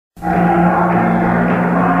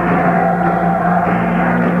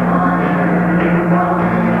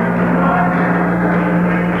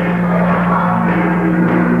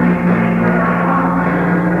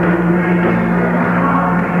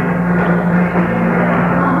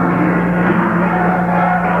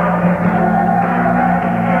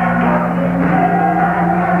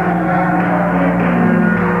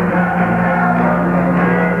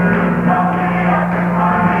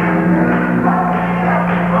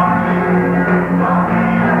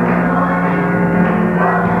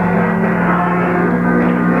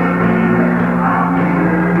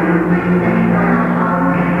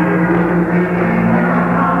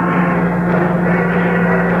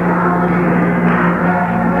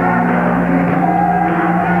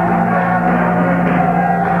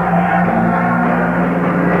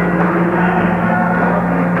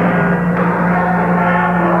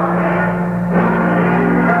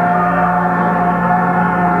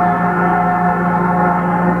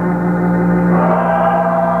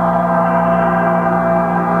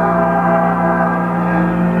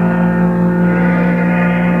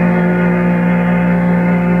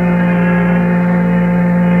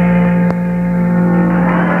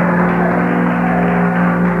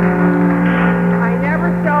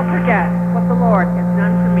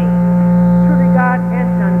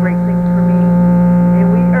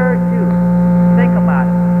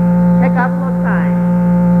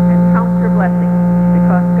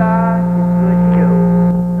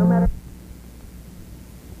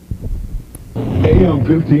AM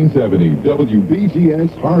 1570,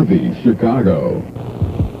 WBGS Harvey, Chicago.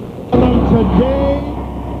 Today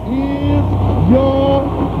is your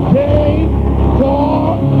day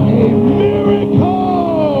for a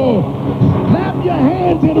miracle. Clap your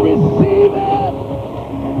hands and receive it.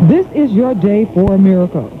 This is your day for a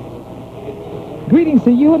miracle. Greetings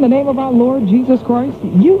to you in the name of our Lord Jesus Christ.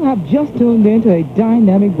 You have just tuned into a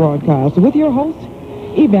dynamic broadcast with your host,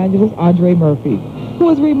 Evangelist Andre Murphy, who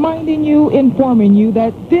is reminding you, informing you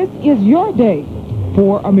that this is your day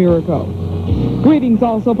for a miracle. Greetings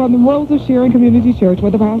also from the Rose of Sharon Community Church,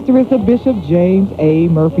 where the pastor is the Bishop James A.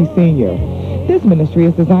 Murphy Sr. This ministry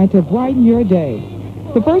is designed to brighten your day.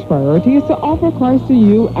 The first priority is to offer Christ to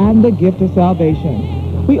you and the gift of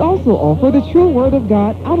salvation. We also offer the true Word of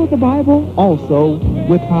God out of the Bible, also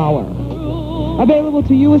with power. Available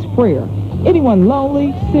to you is prayer. Anyone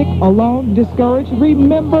lonely, sick, alone, discouraged,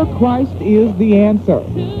 remember Christ is the answer.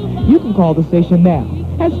 You can call the station now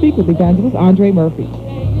and speak with Evangelist Andre Murphy.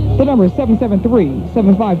 The number is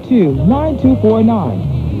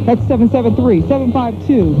 773-752-9249. That's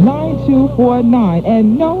 773-752-9249.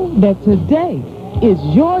 And know that today is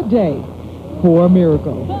your day for a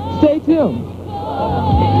miracle. Stay tuned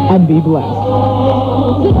and be blessed.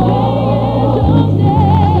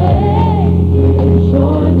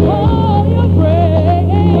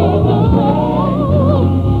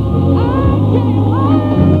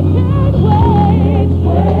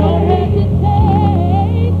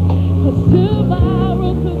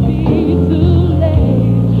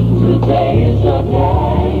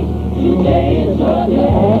 Today is your day.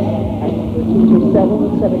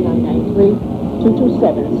 227-7993.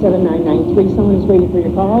 227-7993. Someone is waiting for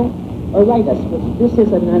your call. Or write us. This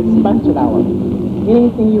is a non-sponsored hour.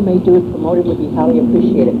 Anything you may do to promote it would be highly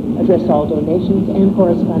appreciated. Address all donations and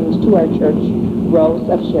correspondence to our church, Rose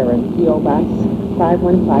of Sharon, P.O. Box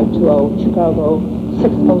 51520, Chicago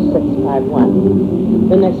 60651.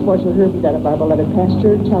 The next portion will be that of our beloved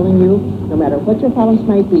pastor telling you, no matter what your problems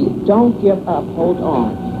might be, don't give up, hold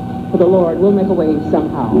on. For the Lord will make a way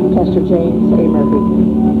somehow. Pastor James A. Murphy.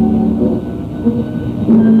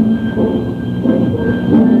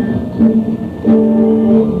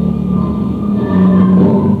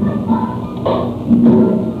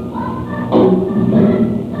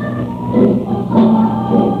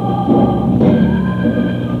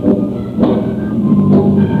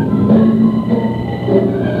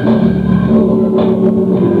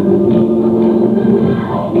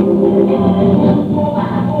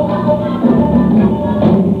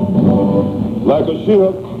 Like a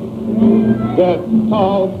ship that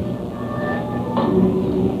tossed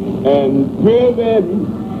and driven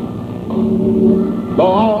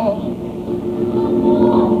lost,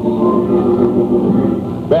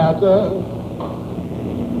 battered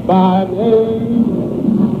by name,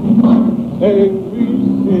 take we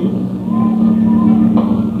see,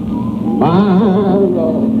 my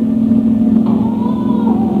Lord,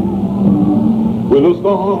 with a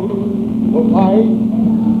storm of light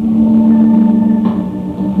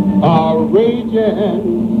are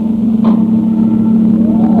raging,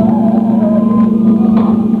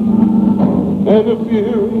 and the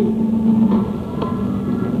fury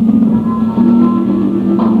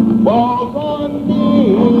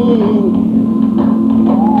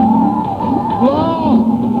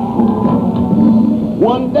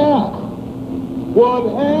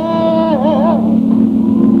what have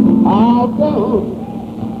I done,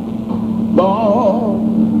 Lord?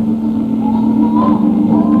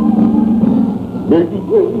 Make it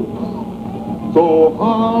way so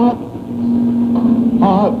hard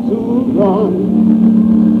to run,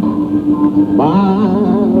 my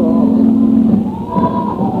Lord.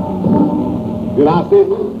 Did I say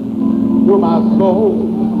to my soul,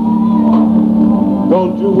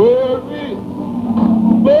 don't you worry,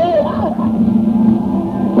 but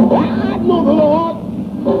I know the Lord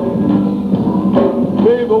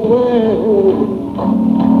made a way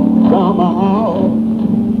down my house.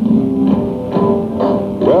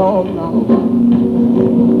 Well, now,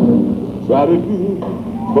 try to do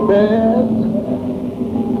the best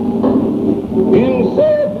in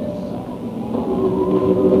service.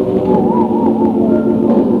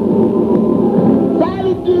 Try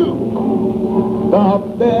to do the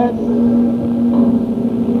best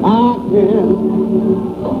I can,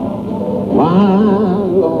 my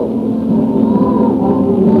Lord.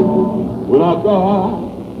 When I try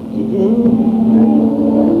to do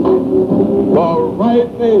the right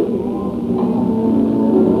thing,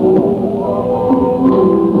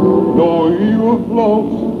 no evil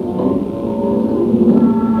flows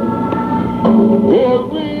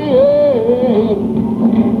every day.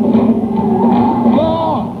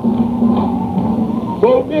 Lord,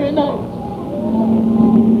 so many nights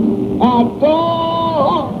I've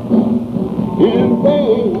done in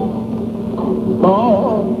vain,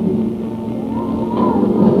 Lord.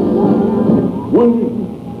 When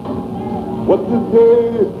what the day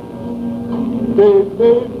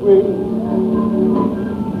brings,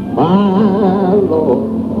 my Lord,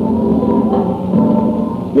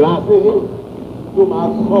 did I say to my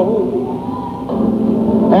soul,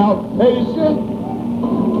 have patience,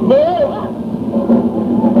 Lord,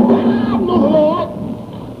 I know the Lord,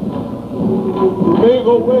 make a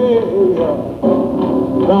way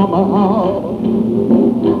down my heart.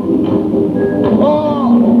 Oh,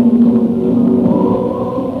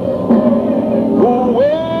 go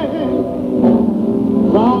away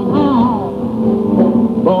somehow,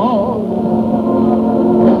 Lord.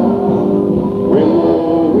 When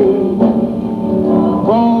we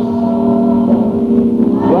cross,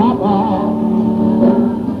 drop out,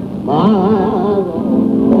 my Lord.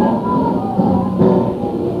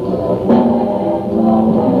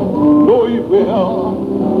 No, He will.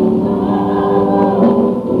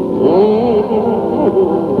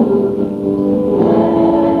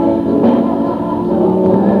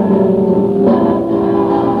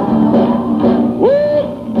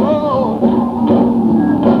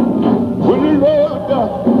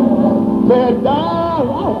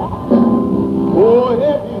 Oh,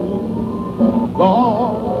 heavy,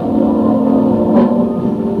 Lord,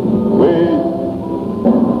 when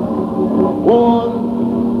one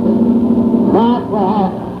my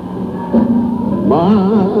pride, my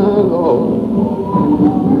Lord,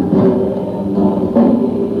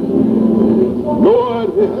 Lord,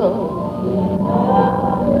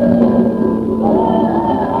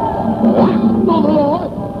 I know the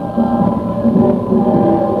Lord.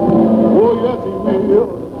 Oh, yes, He will.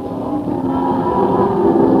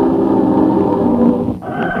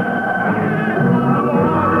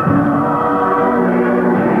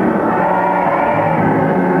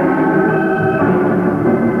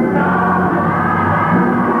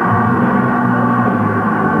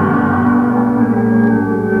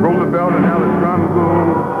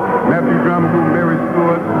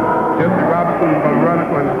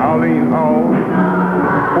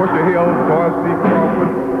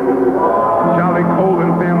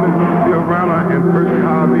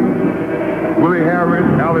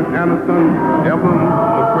 Anderson, Evan,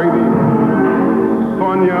 McCready,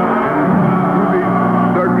 Sonia, and Julie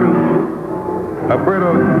Durkin,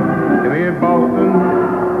 Alberta and Ed Boston,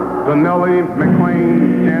 Donnelly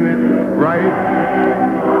McLean, Janet Wright,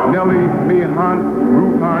 Nellie Mee Hunt,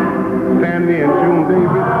 Ruth Hunt, Sandy and June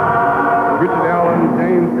Davis, Richard Allen,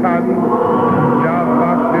 James Cotton, John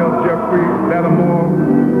Boxdale, Jeffrey Lattimore,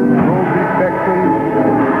 Rosie Beckton,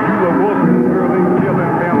 Eula Wilson, Shirley, Jill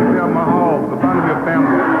and family, Thelma Hall, the Bonneville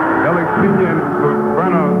family, Alex Senior and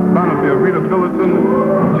Brenna Bonneville, Rita Billison,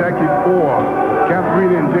 Jackie Ford,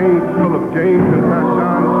 Catherine and James Phillip, James and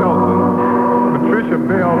Tashawn Shelton, Patricia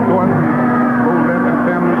Bell, Dorothy, Colette and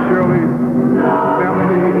family, Shirley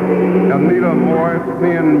family, Anita Morris,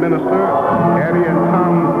 Lynn Minister, Addie and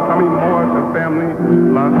Tommy Morris and family,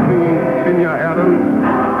 Lacine, Senior Adams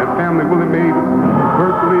and family, Willie Mae,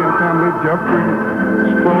 Berkeley and family, Jeffrey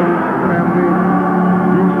Stroh family,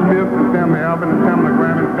 Bruce Smith and family, Alvin and family,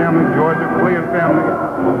 Graham and family, Georgia Clay family,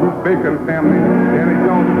 Bruce Bacon family, Danny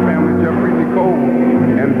Jones family, Jeffrey Nicole,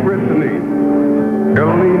 and Brittany,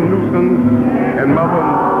 Earlene Newsom, and Mother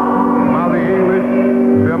Molly English,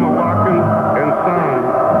 Selma Watkins, and son,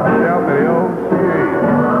 staff at LCA.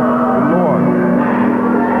 The Lord will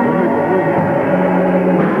make a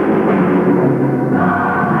way.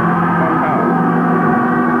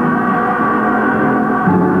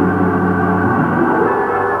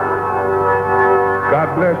 God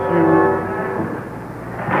bless you,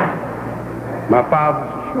 my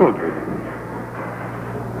father's children.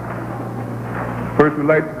 First, we'd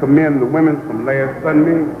like to commend the women from last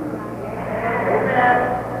Sunday.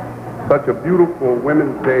 Such a beautiful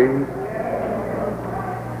Women's Day.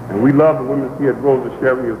 And we love the women here at Rosa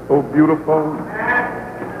Sherry. You're so beautiful.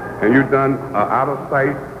 And you've done an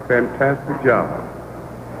out-of-sight, fantastic job.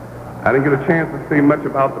 I didn't get a chance to say much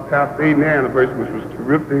about the Past 8 anniversary, which was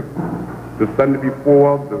terrific. The Sunday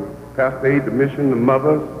before, the Past 8, the mission, the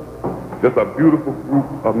mothers. Just a beautiful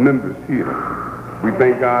group of members here. We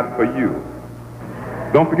thank God for you.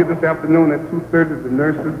 Don't forget this afternoon at 2:30, the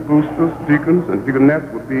nurses, boosters, deacons, and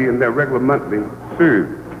deaconesses will be in their regular monthly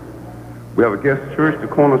service. We have a guest church, the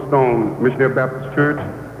Cornerstone Missionary Baptist Church.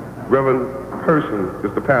 Reverend Person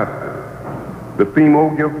is the pastor. The theme, "Oh,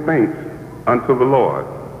 give thanks unto the Lord."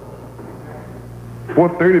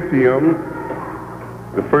 4:30 p.m.,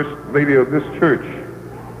 the First Lady of this church,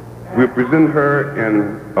 we'll present her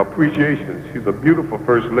in appreciation. She's a beautiful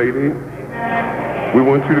First Lady. We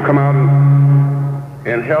want you to come out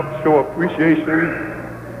and help show appreciation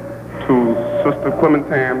to Sister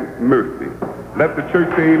Clementine Murphy. Let the church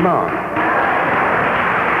say amen.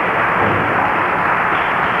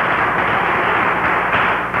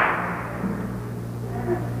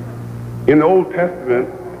 In the Old Testament,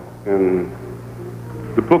 in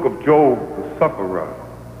the book of Job, the sufferer,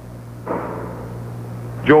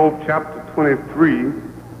 Job chapter 23,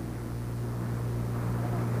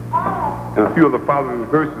 and a few of the following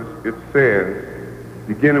verses, it says,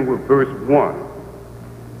 beginning with verse 1.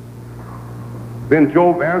 Then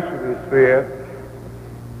Job answered and said,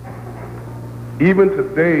 "Even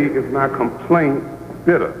today is my complaint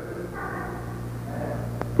bitter.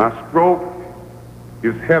 My stroke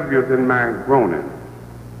is heavier than my groaning.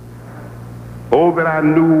 Oh, that I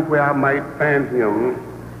knew where I might find him,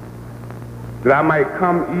 that I might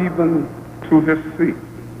come even to his seat.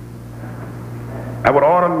 I would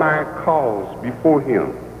order my cause before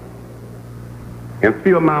him and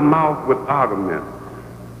fill my mouth with arguments.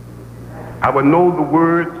 I would know the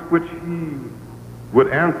words which he would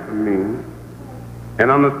answer me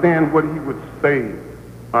and understand what he would say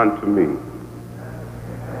unto me.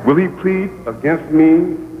 Will he plead against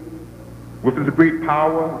me with his great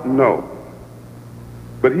power? No.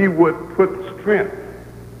 But he would put strength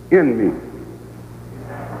in me.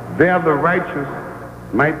 There the righteous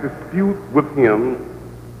might dispute with him,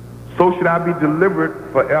 so should I be delivered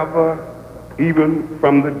forever, even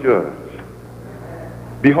from the judge.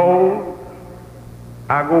 Behold,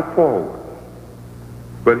 I go forward,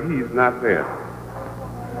 but he is not there.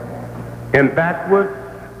 And backward,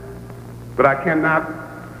 but I cannot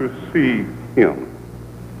perceive him.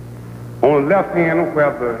 On the left hand,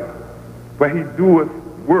 where he doeth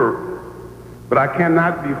work, but I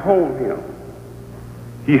cannot behold him.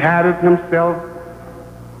 He hideth himself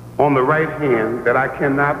on the right hand, that I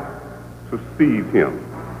cannot perceive him.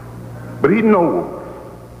 But he knoweth.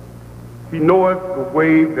 He knoweth the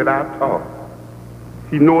way that I talk.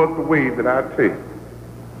 He knoweth the way that I take.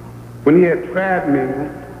 When he had tried me,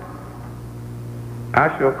 I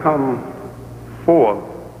shall come forth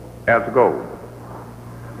as gold.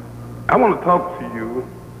 I want to talk to you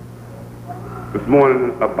this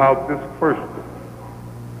morning about this first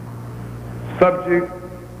subject,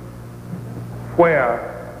 where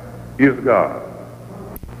is God?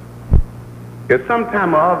 At some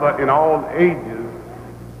time or other in all ages,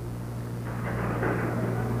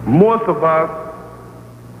 most of us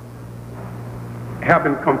have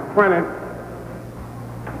been confronted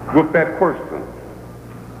with that question.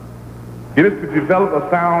 It is to develop a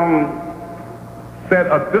sound set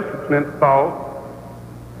of disciplined thought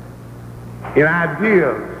and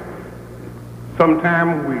ideas.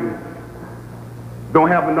 Sometimes we don't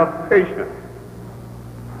have enough patience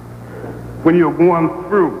when you're going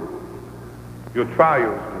through your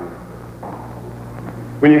trials,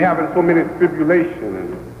 when you're having so many tribulations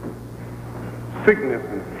and sickness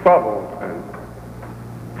and trouble and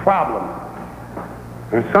problems.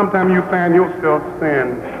 And sometimes you find yourself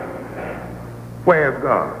saying, where's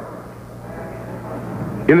God?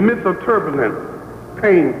 In the midst of turbulence,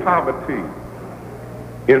 pain, poverty,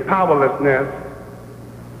 and powerlessness,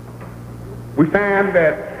 we find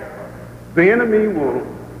that the enemy will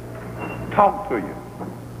talk to you.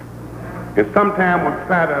 And sometimes will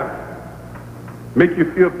try to make you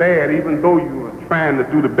feel bad even though you are trying to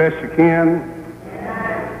do the best you can.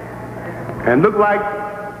 And look like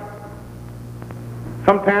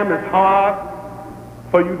sometimes it's hard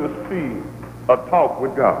for you to see a talk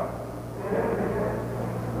with God.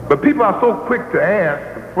 But people are so quick to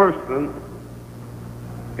ask the person,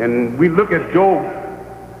 and we look at Job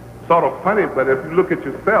sort of funny, but if you look at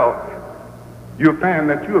yourself, you'll find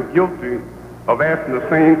that you are guilty of asking the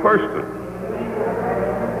same question.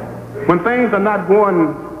 When things are not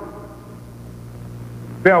going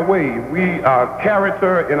their way, we are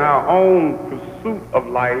character in our own pursuit of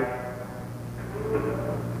life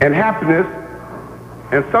and happiness,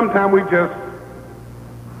 and sometimes we just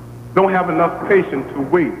don't have enough patience to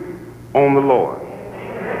wait on the Lord.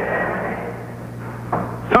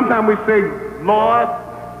 Sometimes we say, Lord,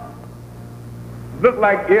 look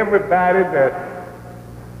like everybody that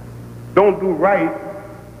don't do right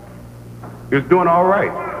is doing all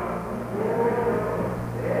right.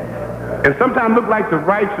 And sometimes look like the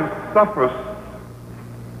righteous suffers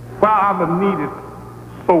while the needy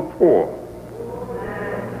is so poor.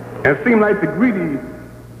 And it seems like the greedy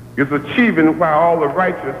is achieving while all the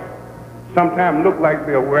righteous sometimes look like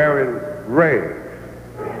they're wearing rags.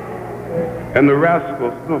 And the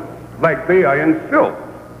rascals look like they are in filth.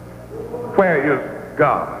 Where is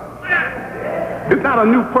God? It's not a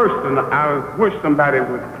new person. I wish somebody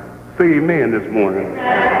would say amen this morning.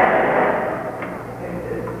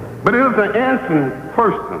 But it is an answering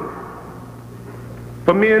person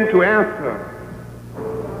for men to answer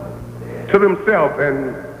to themselves.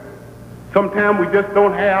 And sometimes we just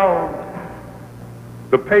don't have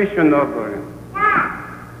the patience of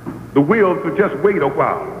the will to just wait a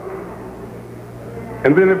while.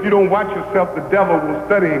 And then if you don't watch yourself, the devil will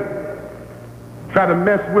try to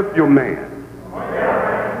mess with your man.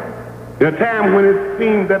 In a time when it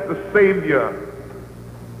seems that the Savior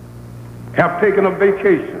have taken a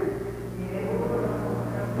vacation,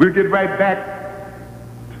 we'll get right back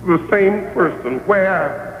to the same person.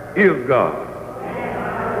 Where is God?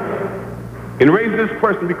 And raise this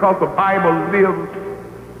question because the Bible lives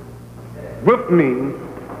with me.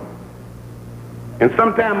 And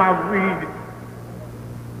sometimes I read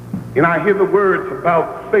and I hear the words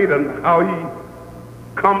about Satan, how he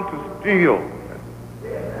come to steal,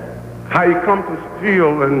 how he come to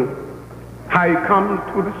steal, and how he come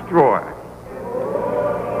to destroy.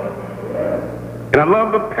 And I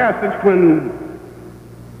love the passage when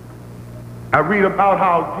I read about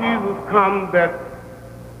how Jesus comes that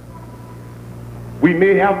we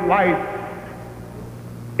may have life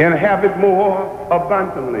and have it more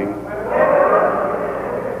abundantly.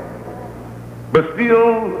 But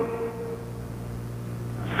still,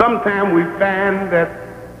 sometimes we find that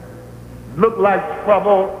look like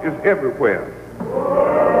trouble is everywhere.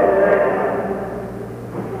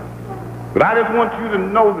 But I just want you to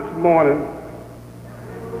know this morning,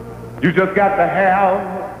 you just got to have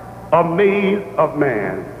a maze of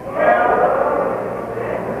man.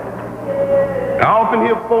 I often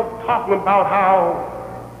hear folks talking about how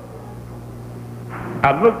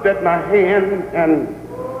I looked at my hand and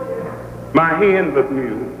my hand looked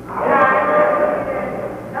new.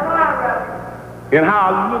 And how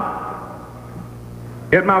I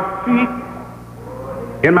looked at my feet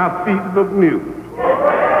and my feet look new.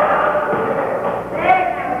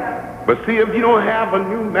 But see, if you don't have a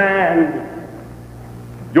new man,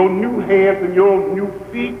 your new hands and your new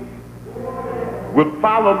feet will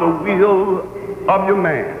follow the will of your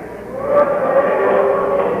man.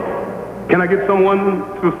 Can I get someone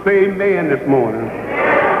to say amen this morning?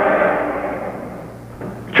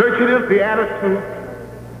 Church, it is the attitude.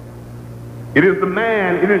 It is the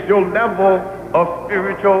man. It is your level of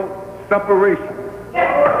spiritual separation,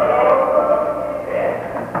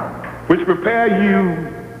 which prepare you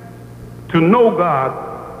to know God,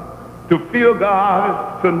 to feel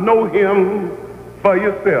God, to know him for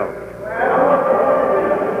yourself.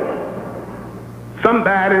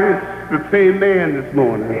 Somebody should say amen this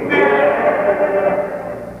morning.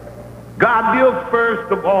 God deals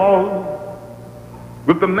first of all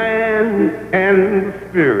with the man and the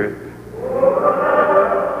spirit.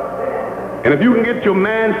 And if you can get your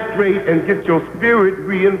man straight and get your spirit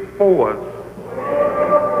reinforced,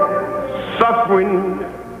 suffering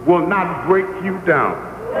will not break you down.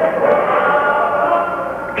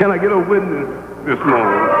 Can I get a witness this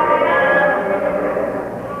morning?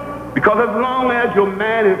 Because as long as your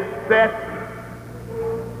man is set,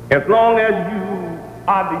 as long as you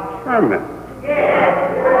are determined,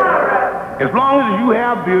 as long as you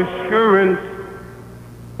have the assurance,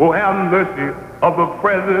 oh have mercy, of the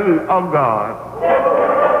presence of God,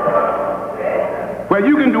 where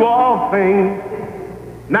you can do all things,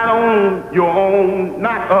 not on your own,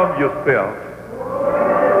 not of yourself,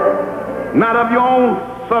 not of your own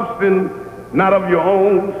substance, not of your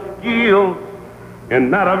own skill, and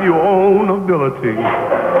not of your own ability,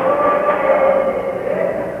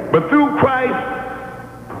 but through Christ,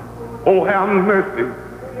 oh have mercy,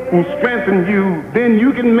 who strengthens you, then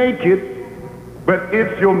you can make it. But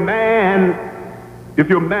it's your man,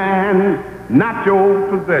 not your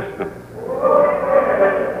possession.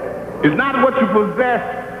 It's not what you possess,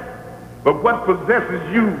 but what possesses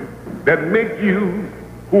you that makes you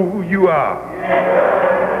who you are.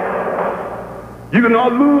 You can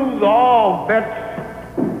lose all that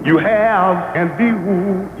you have and be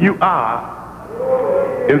who you are.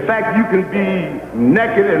 In fact, you can be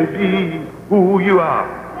naked and be who you are.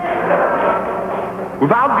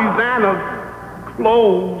 Without designer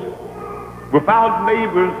clothes, without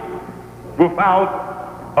labors, without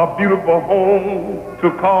a beautiful home to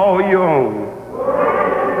call your own.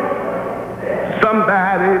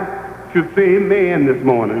 Somebody should say amen this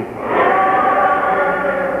morning.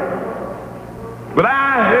 But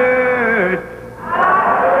I heard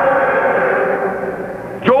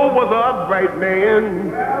Job was an upright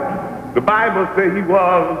man. The Bible said he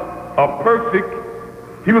was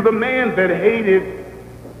he was a man that hated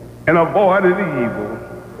and avoided evil.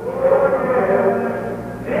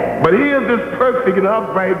 But here's this perfect and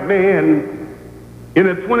upright man in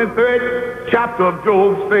the 23rd chapter of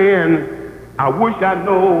Job saying, I wish I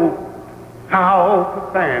know how to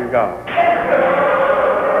find God.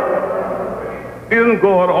 Isn't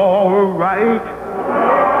God all right?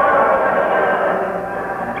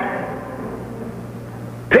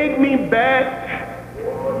 Take me back,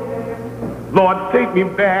 Lord, take me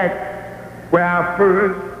back where I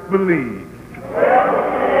first believed.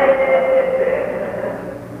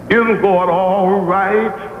 Isn't God all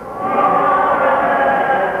right?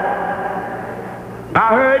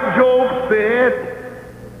 I heard Job said,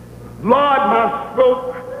 Lord, my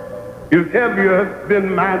stroke is heavier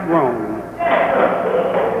than my groan.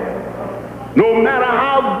 No matter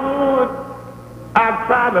how good I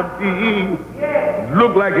try to be,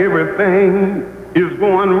 look like everything is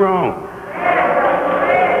going wrong.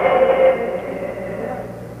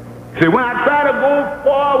 See, when I try to go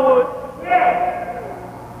forward,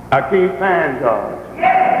 I can't find God.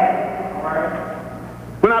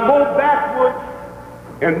 When I go backwards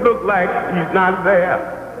and look like he's not there,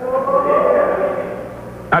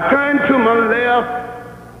 I turn to my left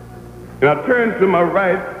and I turn to my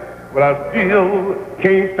right, but I still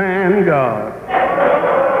can't find God.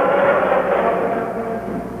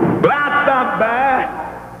 But I stopped by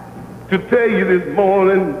to tell you this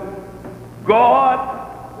morning, God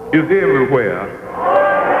is everywhere.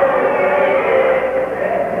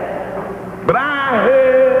 But I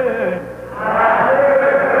heard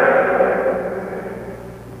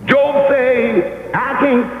Job say, I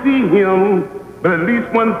can't see him, but at least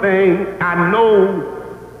one thing I know,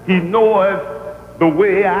 he knows the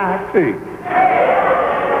way I think.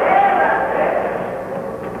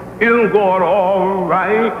 Isn't God all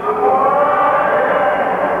right?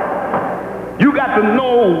 You got to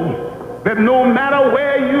know that no matter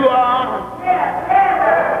where you are,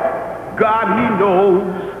 God, he knows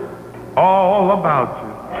all about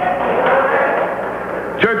you.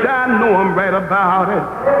 Church, I know I'm right about it.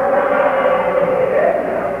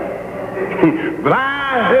 But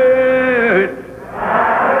I heard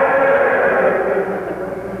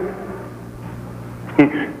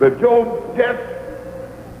that Job just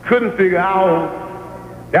couldn't figure out,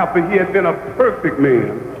 after he had been a perfect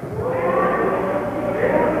man,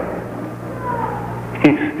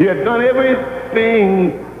 he had done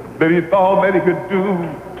everything that he thought that he could do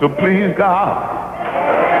to please God.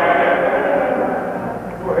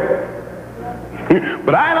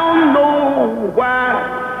 But I don't know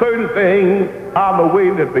why certain things are the way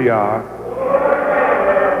that they are.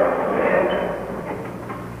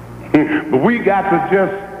 But we got to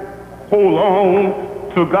just hold on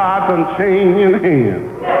to God's unchanging hand.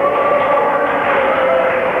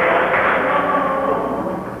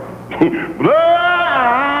 But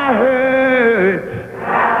I heard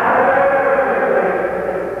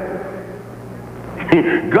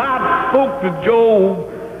God spoke to Job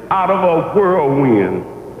out of a whirlwind.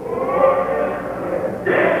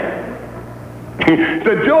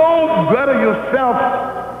 Said, Job, better yourself.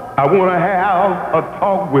 I want to have a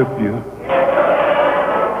talk with you.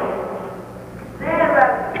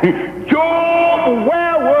 Job,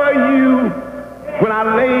 where were you when I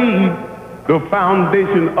laid the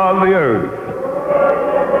foundation of the earth?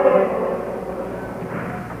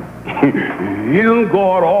 Isn't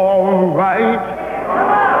God all right?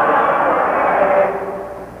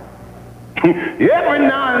 Every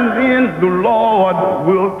now and then the Lord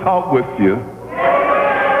will talk with you.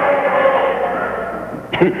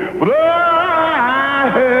 But I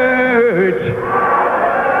heard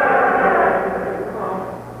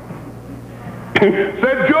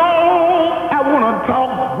said, Joe, I want to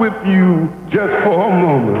talk with you just for a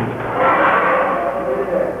moment.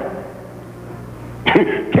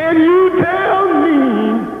 Can you tell me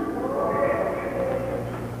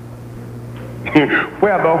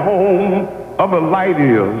where the home of the light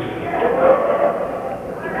is?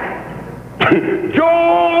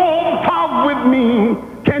 Joe, talk with me.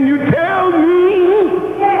 Can you tell me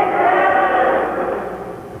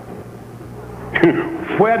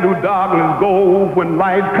where do darkness go when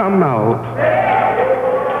light come out?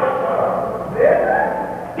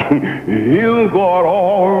 Is God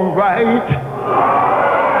all right?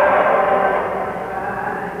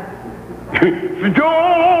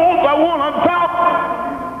 Job, I want to talk.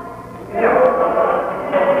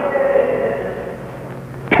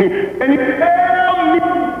 And you tell me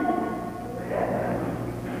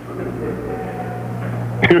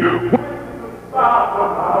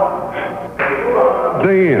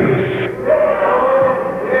dance.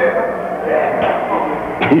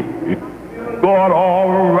 God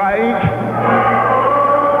all right?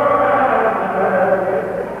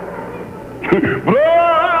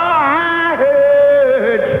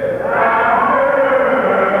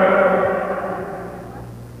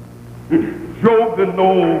 Job didn't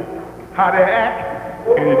know how to act,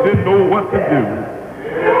 and he didn't know what to do.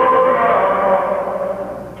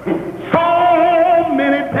 So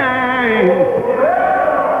many times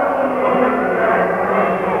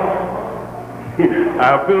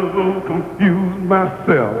I've been a little confused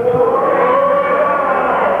myself.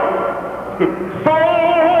 So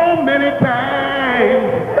many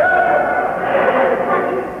times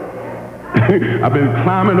I've been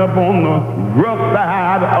climbing up on the rough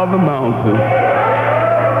side of the mountain.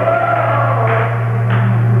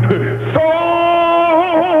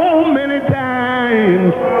 So many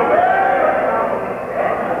times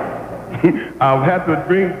I've had to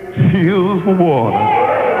drink tears for water.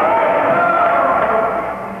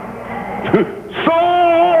 So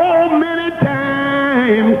many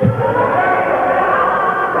times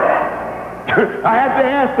I had to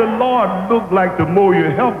ask the Lord, look like the more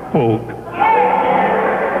you help folk,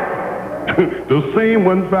 the same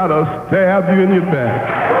one try to stab you in your back.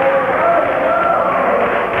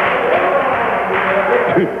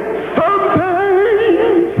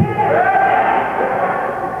 Sometimes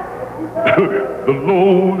the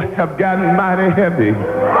load have gotten mighty heavy.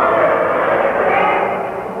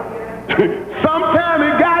 Sometimes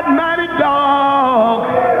it got mighty dark.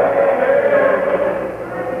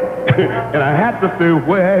 And I had to say,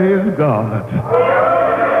 where is God?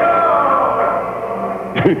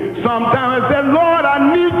 Sometimes I said, Lord, I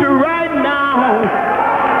need you right now.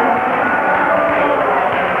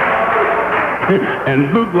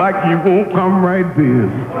 And look like you won't come right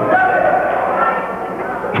then.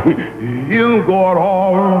 Is God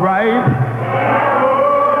all right?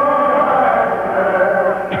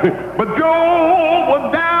 But Job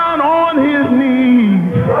was down on his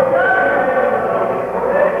knees.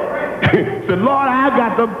 Said, Lord, I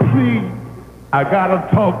got to plead. I got to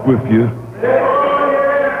talk with you.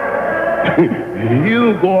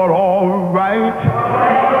 Is God all right?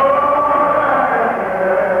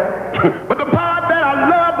 But the part that I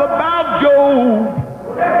love about Job,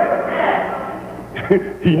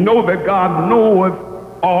 he knows that God knows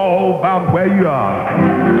all about where you are.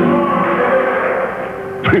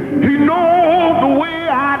 He knows the way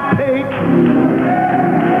I take.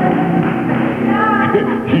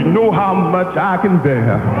 He knows how much I can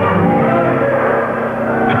bear.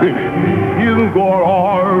 Isn't God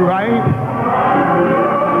all right?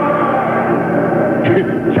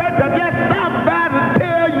 Church, I just stopped by to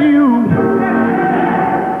tell you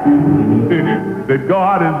that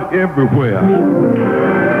God is everywhere.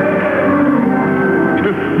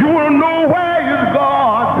 You want to know where is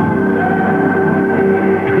God?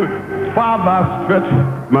 Father, I stretch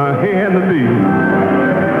my hand to thee.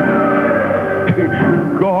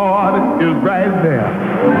 God is right there.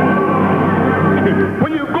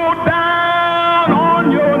 When you go down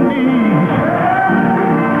on your knees,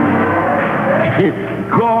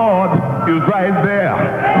 God is right there.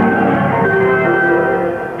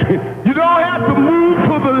 You don't have to move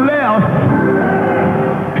to the left.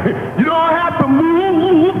 You don't have to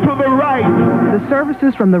move to the right. The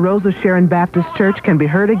services from the Rose of Sharon Baptist Church can be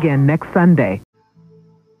heard again next Sunday.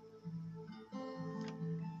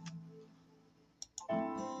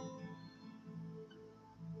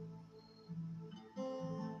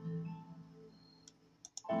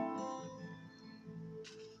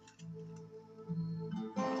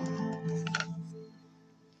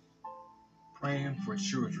 praying for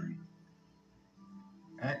children.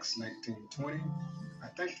 Acts 19:20. I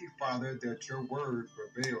thank you, Father, that your word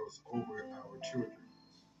prevails over our children.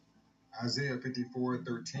 Isaiah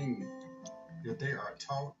 54:13. That they are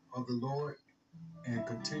taught of the Lord and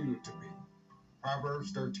continue to be.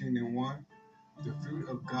 Proverbs 13:1. The fruit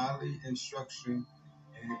of godly instruction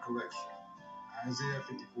and correction. Isaiah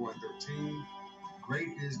 54:13.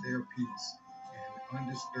 Great is their peace and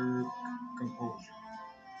undisturbed composure.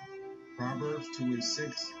 Proverbs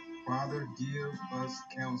 2:6. Father, give us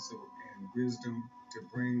counsel and wisdom to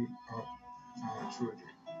bring up our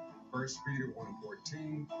children. 1 Peter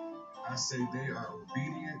 1:14. I say they are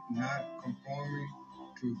obedient, not conforming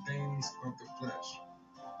to things of the flesh.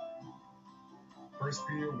 1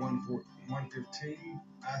 Peter 1:15.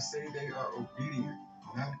 I say they are obedient,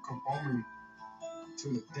 not conforming to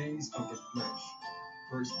the things of the flesh.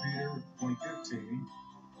 1 Peter 1:15.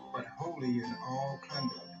 But holy in all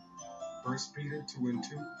conduct. 1 Peter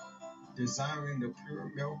 2:2. Desiring the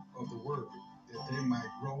pure milk of the word, that they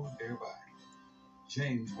might grow thereby.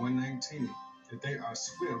 James 1:19. That they are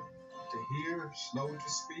swift to hear, slow to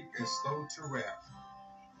speak, and slow to wrath.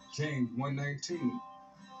 James 1:19.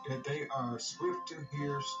 That they are swift to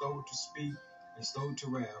hear, slow to speak, and slow to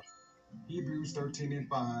wrath. Hebrews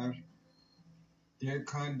 13:5. Their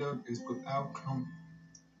conduct is without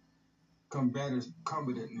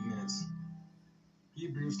covetousness.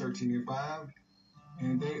 Hebrews 13:5.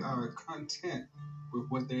 And they are content with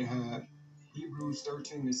what they have. Hebrews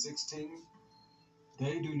 13:16.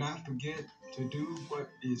 They do not forget to do what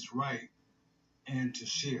is right and to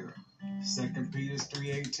share. 2 Peter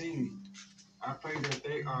 3:18. I pray that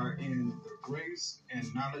they are in the grace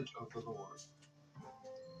and knowledge of the Lord.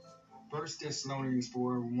 1 Thessalonians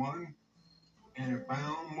 4:1. And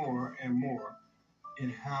abound more and more in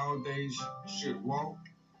how they should walk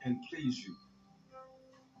and please you.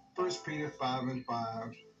 1 Peter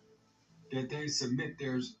 5:5. That they submit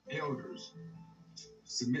to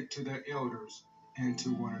their elders and to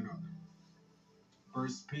one another.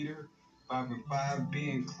 1 Peter 5:5.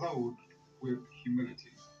 Being clothed with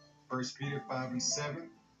humility. 1 Peter 5:7.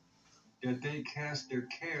 That they cast their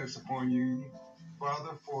cares upon you,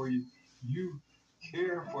 Father, for you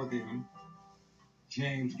care for them.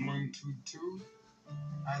 James 1:2.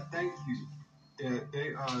 I thank you that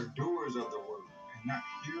they are doers of the word and not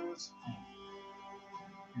hearers only.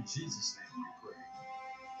 In Jesus' name we pray.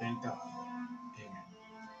 Thank God. Amen.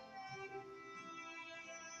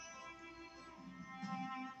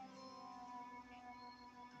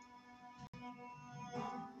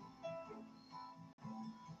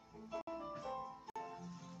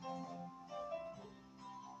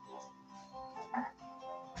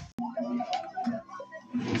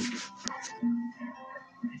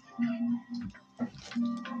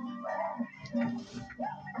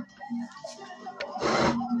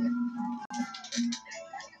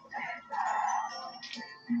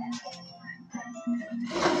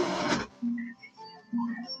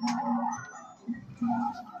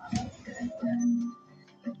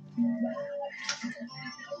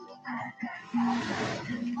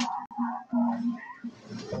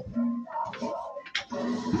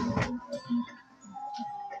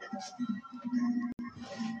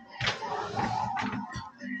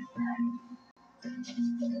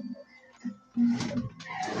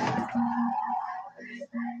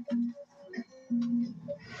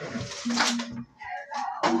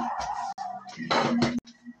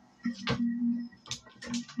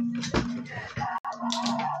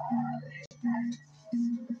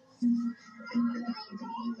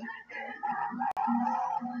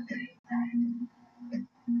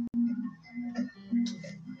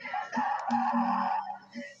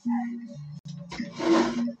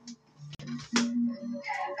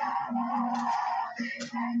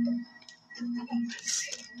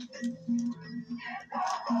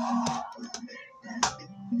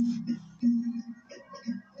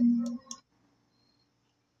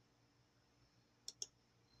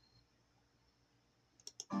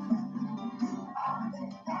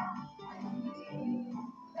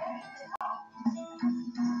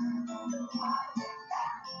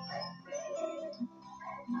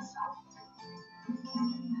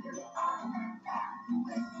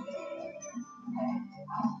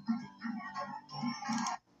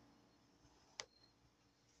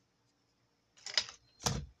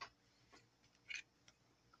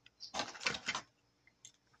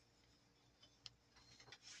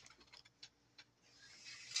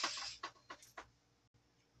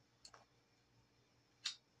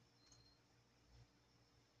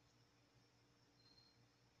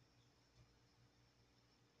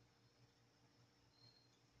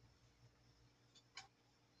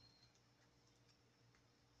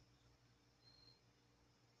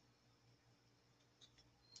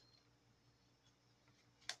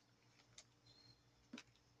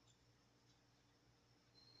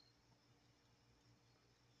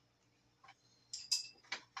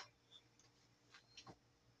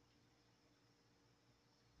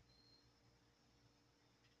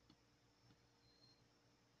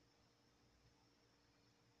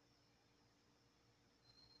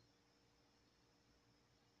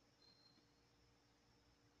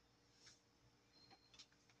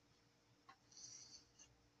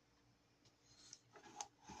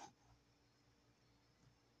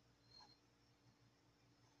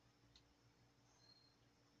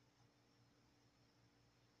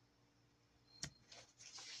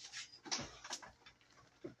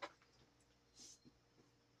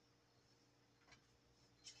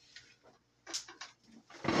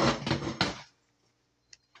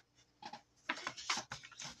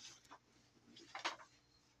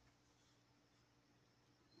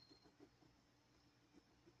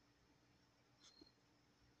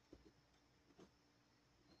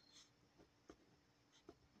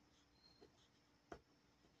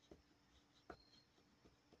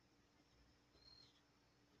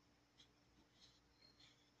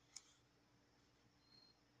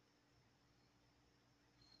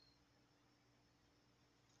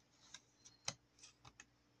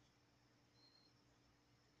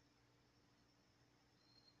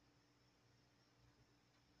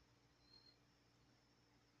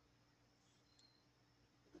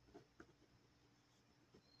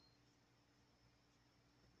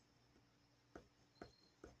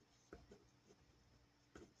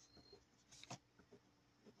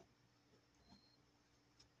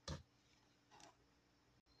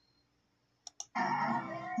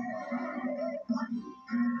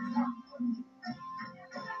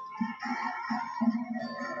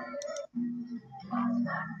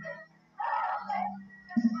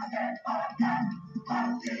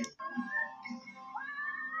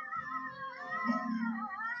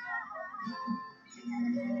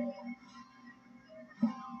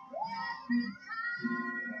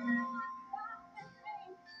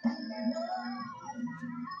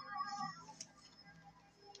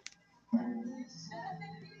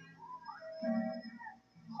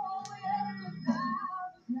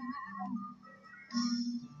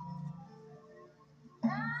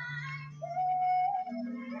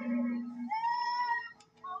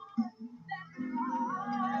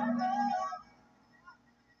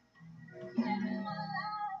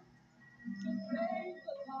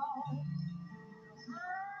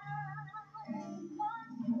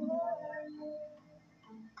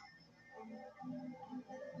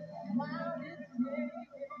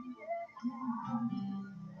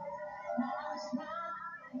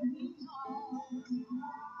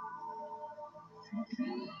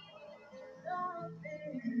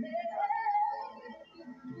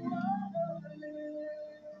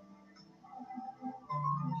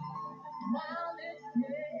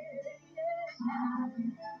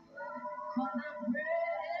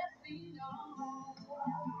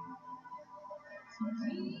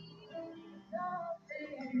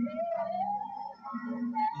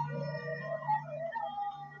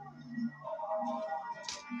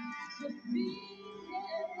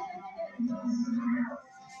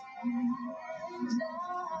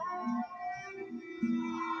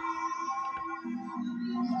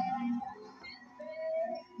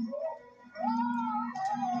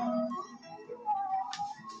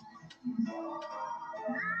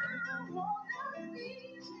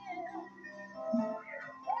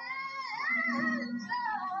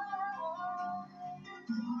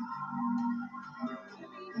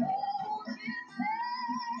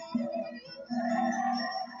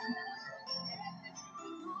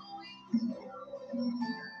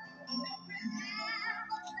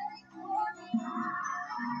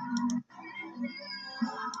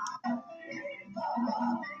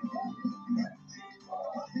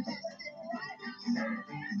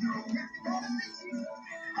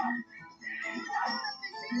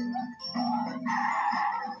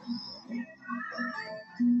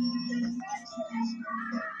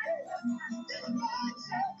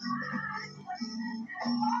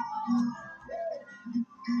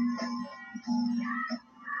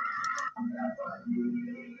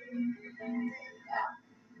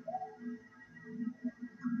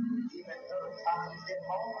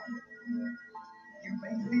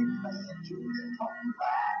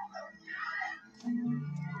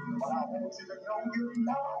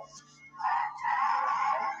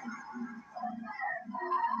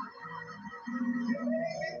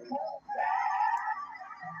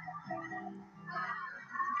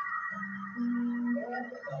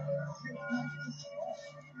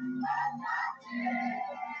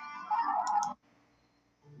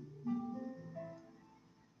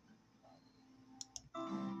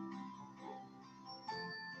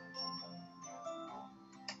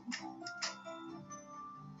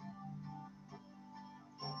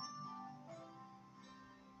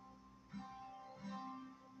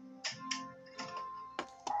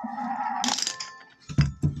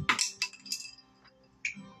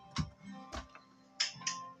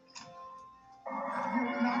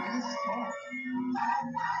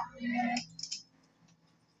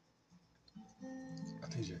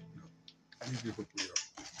 I need to put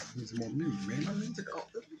I need some more music, man. I need to go.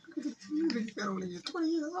 Music, you got only 20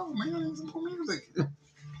 years old, man. I need some more music.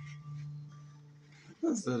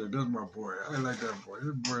 That's it. That's my boy. I like that boy.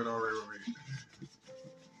 This boy already with me.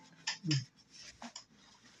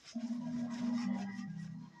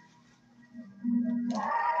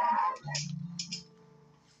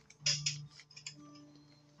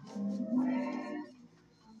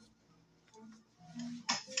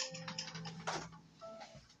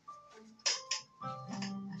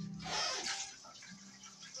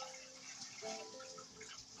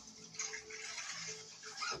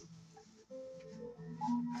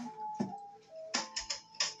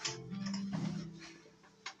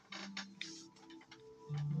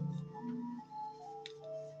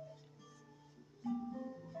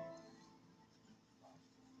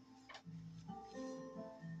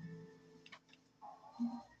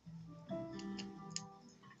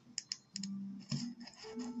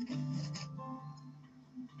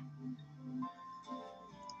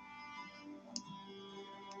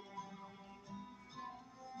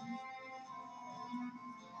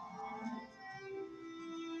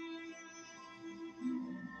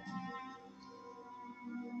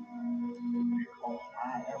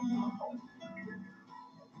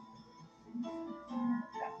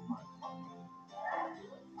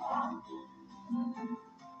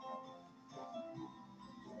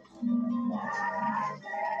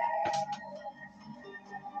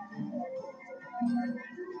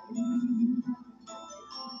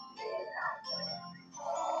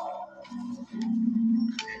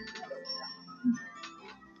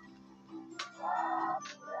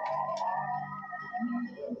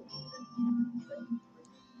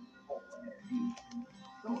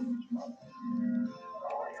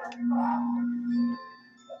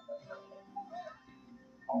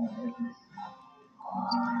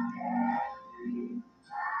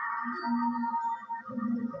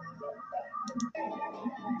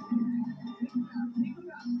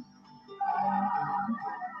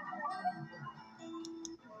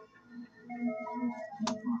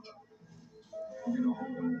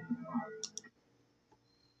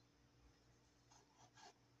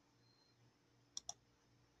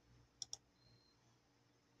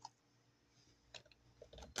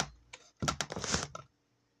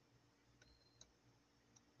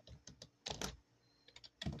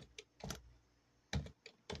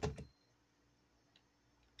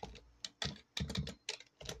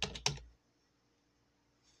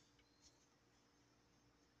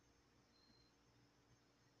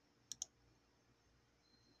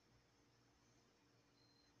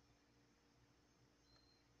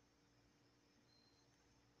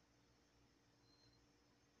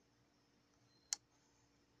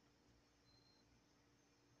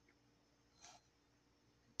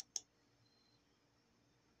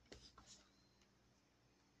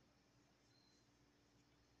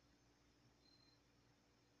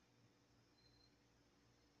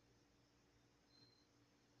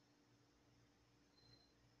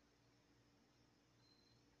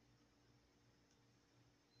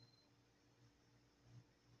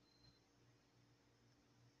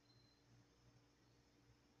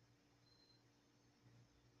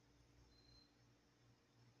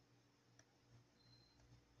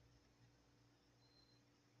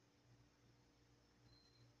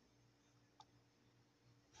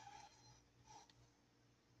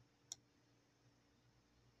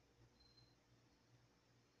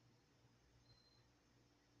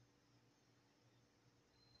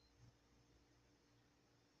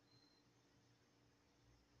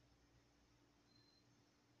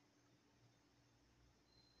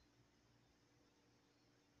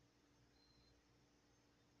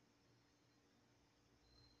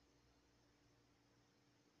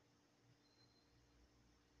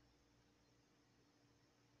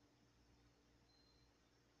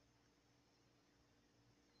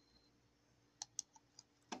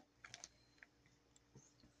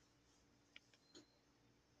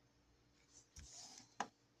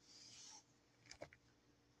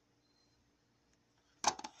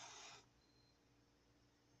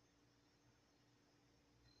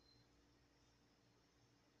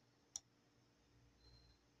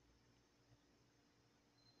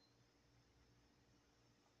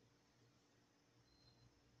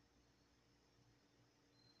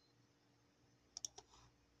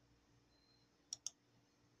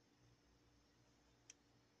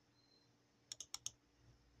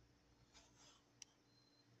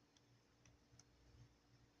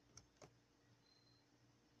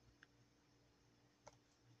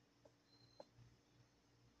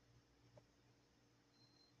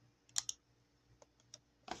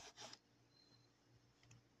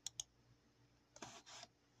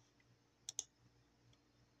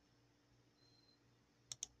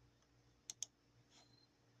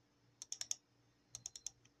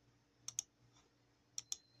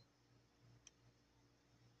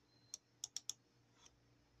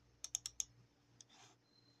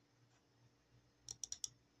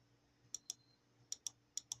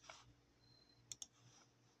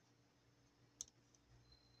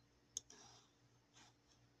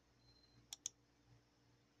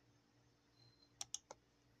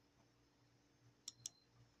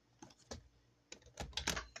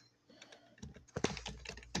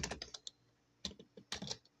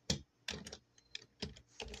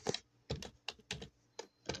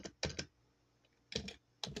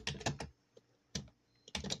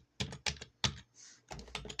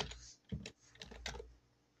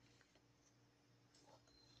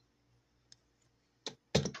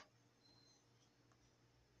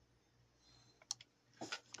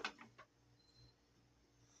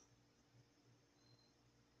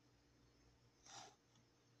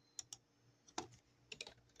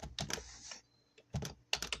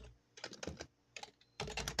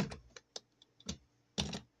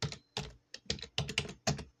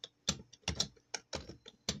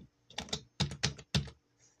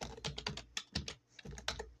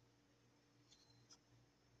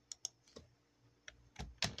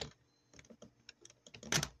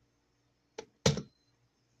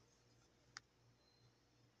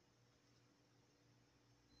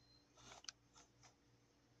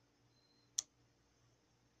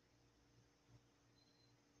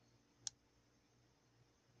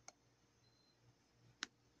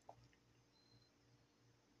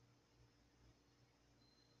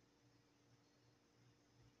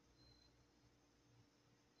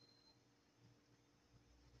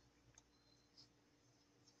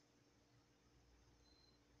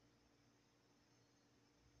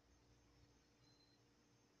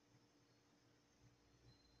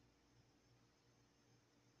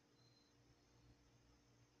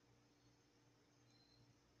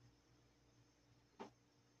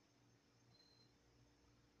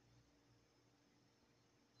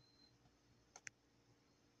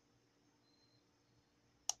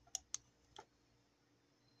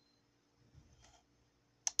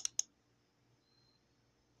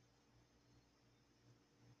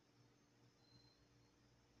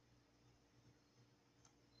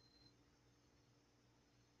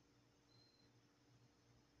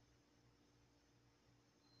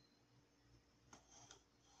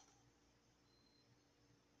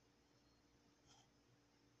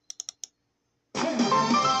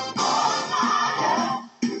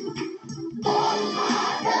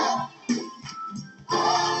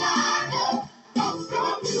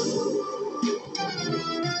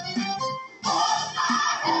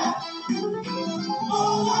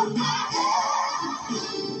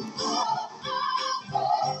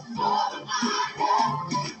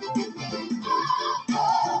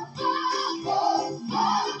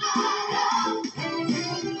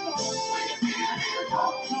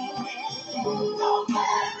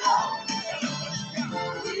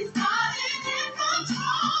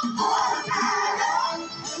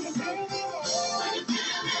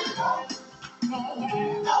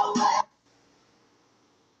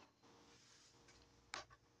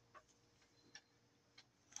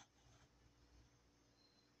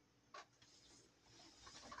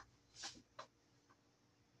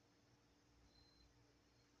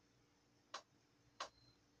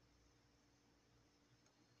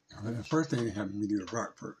 The first thing they had me do the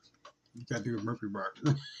rock first. You got to do the Murphy rock.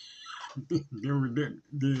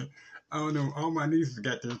 Then I don't know. All my nieces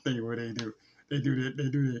got their thing where they do. They do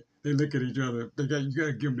that. They look at each other. You got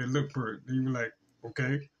to give them that look first. And you be like,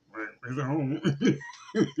 okay, it's on.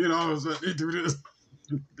 And all of a sudden they do this,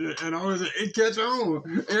 and all of a sudden it catch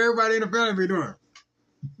on. Everybody in the family be doing.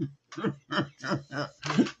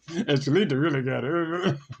 And Shalita really got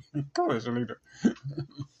it. Come on, Shalita.